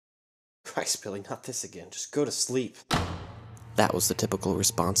Christ, Billy, not this again. Just go to sleep. That was the typical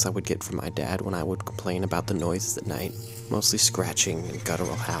response I would get from my dad when I would complain about the noises at night. Mostly scratching and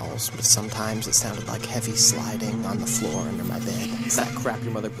guttural howls, but sometimes it sounded like heavy sliding on the floor under my bed. It's that crap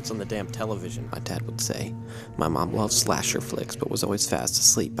your mother puts on the damn television, my dad would say. My mom loved slasher flicks, but was always fast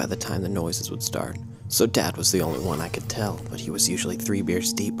asleep by the time the noises would start. So dad was the only one I could tell, but he was usually 3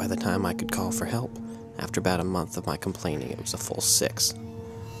 beers deep by the time I could call for help. After about a month of my complaining, it was a full 6.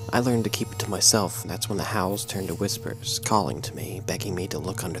 I learned to keep it to myself, and that's when the howls turned to whispers, calling to me, begging me to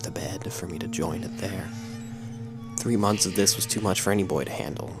look under the bed for me to join it there. 3 months of this was too much for any boy to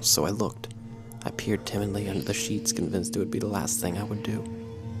handle, so I looked. I peered timidly under the sheets, convinced it would be the last thing I would do.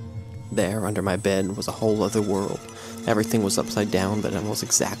 There, under my bed, was a whole other world. Everything was upside down, but it was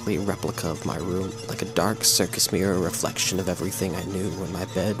exactly a replica of my room, like a dark circus mirror reflection of everything I knew, and my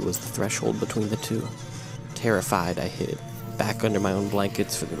bed was the threshold between the two. Terrified, I hid, back under my own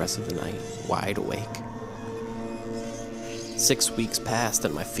blankets for the rest of the night, wide awake. 6 weeks passed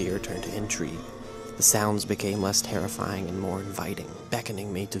and my fear turned to intrigue. The sounds became less terrifying and more inviting,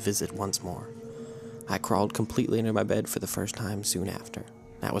 beckoning me to visit once more. I crawled completely into my bed for the first time soon after.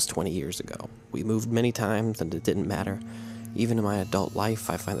 That was 20 years ago. We moved many times and it didn't matter. Even in my adult life,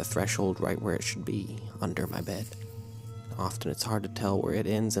 I find the threshold right where it should be, under my bed. Often it's hard to tell where it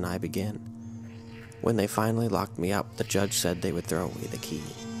ends and I begin. When they finally locked me up, the judge said they would throw away the key.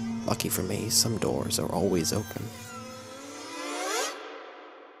 Lucky for me, some doors are always open.